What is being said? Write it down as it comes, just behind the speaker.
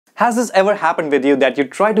Has this ever happened with you that you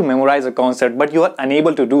try to memorize a concept but you are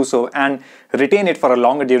unable to do so and retain it for a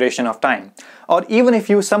longer duration of time? Or even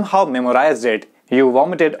if you somehow memorized it, you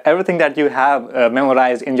vomited everything that you have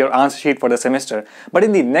memorized in your answer sheet for the semester, but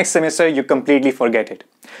in the next semester you completely forget it.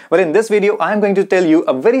 Well, in this video I am going to tell you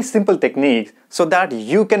a very simple technique so that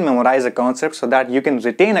you can memorize a concept, so that you can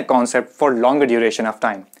retain a concept for longer duration of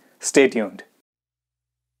time. Stay tuned.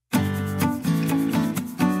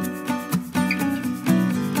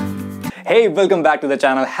 Hey, welcome back to the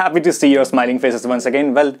channel. Happy to see your smiling faces once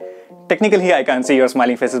again. Well, technically I can't see your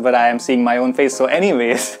smiling faces, but I am seeing my own face. So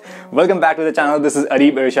anyways, welcome back to the channel. This is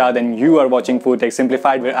Areeb Irshad and you are watching Foodtech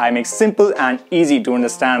Simplified, where I make simple and easy to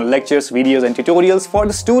understand lectures, videos and tutorials for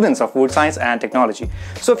the students of food science and technology.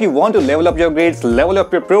 So if you want to level up your grades, level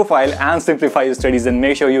up your profile and simplify your studies, then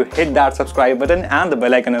make sure you hit that subscribe button and the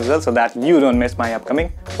bell icon as well, so that you don't miss my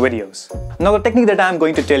upcoming videos. Now the technique that I am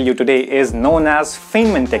going to tell you today is known as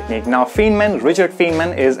Feynman technique. Now Richard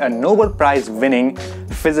Feynman is a Nobel Prize-Winning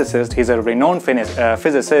physicist. He's a renowned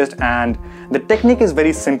physicist, and the technique is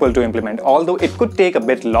very simple to implement, although it could take a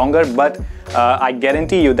bit longer, but I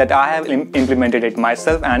guarantee you that I have implemented it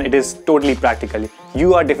myself and it is totally practical.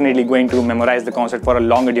 You are definitely going to memorize the concept for a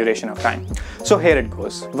longer duration of time. So here it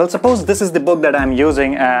goes. Well, suppose this is the book that I'm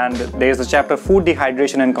using, and there's a chapter Food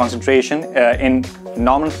Dehydration and Concentration in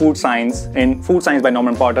Food Science by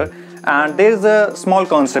Norman Porter. And there is a small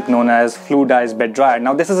concept known as fluidized bed dryer.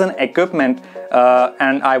 Now this is an equipment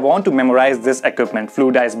and I want to memorize this equipment,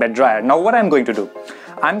 fluidized bed dryer. Now what I'm going to do,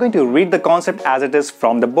 I'm going to read the concept as it is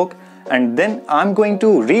from the book, and then I'm going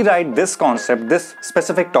to rewrite this concept, this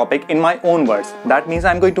specific topic, in my own words. That means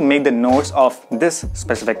I'm going to make the notes of this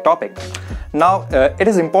specific topic. Now it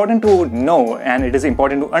is important to know and it is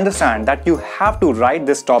important to understand that you have to rewrite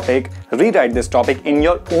this topic in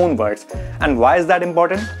your own words. And why is that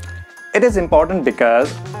important? It is important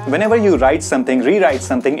because whenever you rewrite something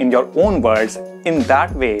in your own words, in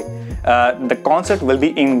that way, the concept will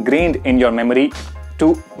be ingrained in your memory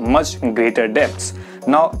to much greater depths.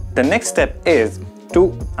 Now, the next step is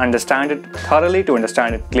to understand it thoroughly, to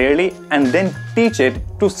understand it clearly, and then teach it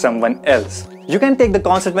to someone else. You can take the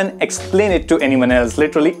concept and explain it to anyone else,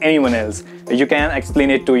 literally anyone else. You can explain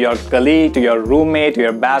it to your colleague, to your roommate, to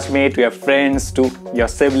your batchmate, to your friends, to your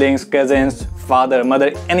siblings, cousins, father,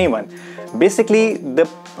 mother, anyone. Basically, the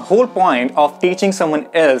whole point of teaching someone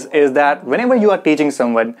else is that whenever you are teaching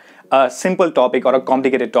someone a simple topic or a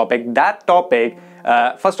complicated topic, that topic,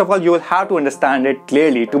 first of all, you will have to understand it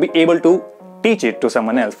clearly to be able to teach it to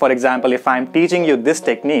someone else. For example, if I'm teaching you this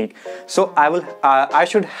technique, so I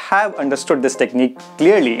should have understood this technique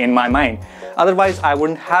clearly in my mind. Otherwise, I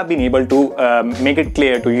wouldn't have been able to make it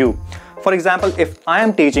clear to you. For example, if I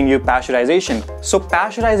am teaching you pasteurization, so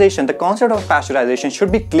pasteurization, the concept of pasteurization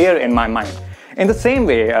should be clear in my mind. In the same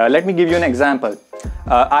way, let me give you an example.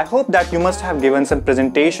 I hope that you must have given some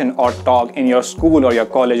presentation or talk in your school or your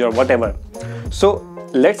college or whatever. So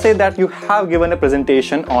let's say that you have given a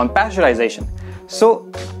presentation on pasteurization.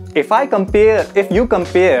 So if you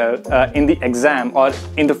compare in the exam or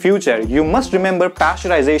in the future, you must remember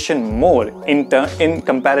pasteurization more in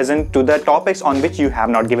comparison to the topics on which you have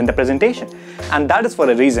not given the presentation. And that is for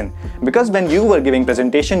a reason, because when you were giving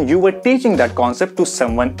presentation, you were teaching that concept to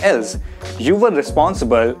someone else. You were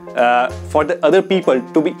responsible for the other people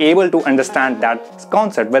to be able to understand that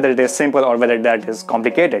concept, whether it is simple or whether that is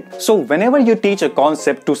complicated. So whenever you teach a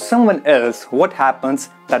concept to someone else, what happens?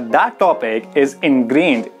 That topic is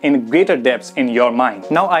ingrained in greater depths in your mind.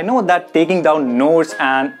 Now I know that taking down notes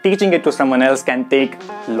and teaching it to someone else can take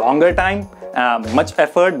longer time, much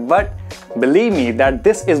effort, but believe me that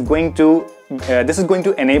this is going to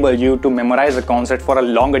enable you to memorize the concept for a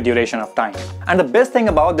longer duration of time. And the best thing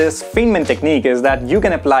about this Feynman technique is that you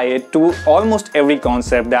can apply it to almost every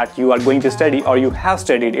concept that you are going to study or you have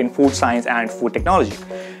studied in food science and food technology.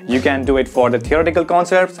 You can do it for the theoretical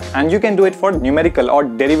concepts, and you can do it for numerical or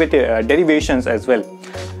derivations as well.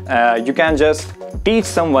 You can just teach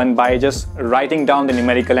someone by just writing down the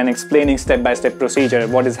numerical and explaining step-by-step procedure,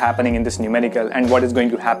 what is happening in this numerical and what is going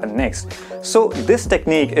to happen next. So this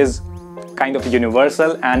technique is kind of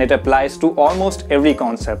universal and it applies to almost every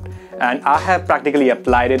concept, and I have practically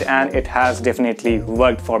applied it and it has definitely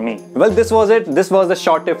worked for me. Well, this was it. This was the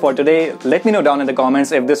short tip for today. Let me know down in the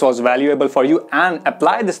comments if this was valuable for you and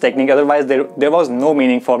apply this technique. Otherwise, there was no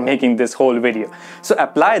meaning for making this whole video. So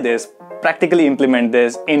apply this, practically implement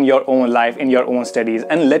this in your own life, in your own studies,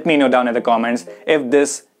 and let me know down in the comments if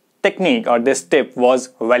this technique or this tip was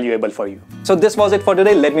valuable for you. So this was it for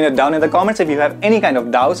today. Let me know down in the comments if you have any kind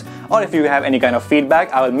of doubts or if you have any kind of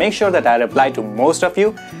feedback. I will make sure that I reply to most of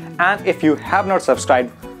you. And if you have not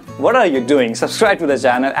subscribed What are you doing? Subscribe to the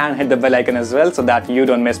channel and hit the bell icon as well so that you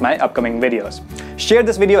don't miss my upcoming videos. Share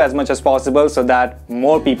this video as much as possible so that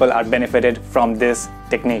more people are benefited from this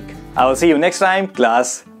technique. I will see you next time.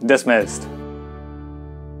 Class dismissed.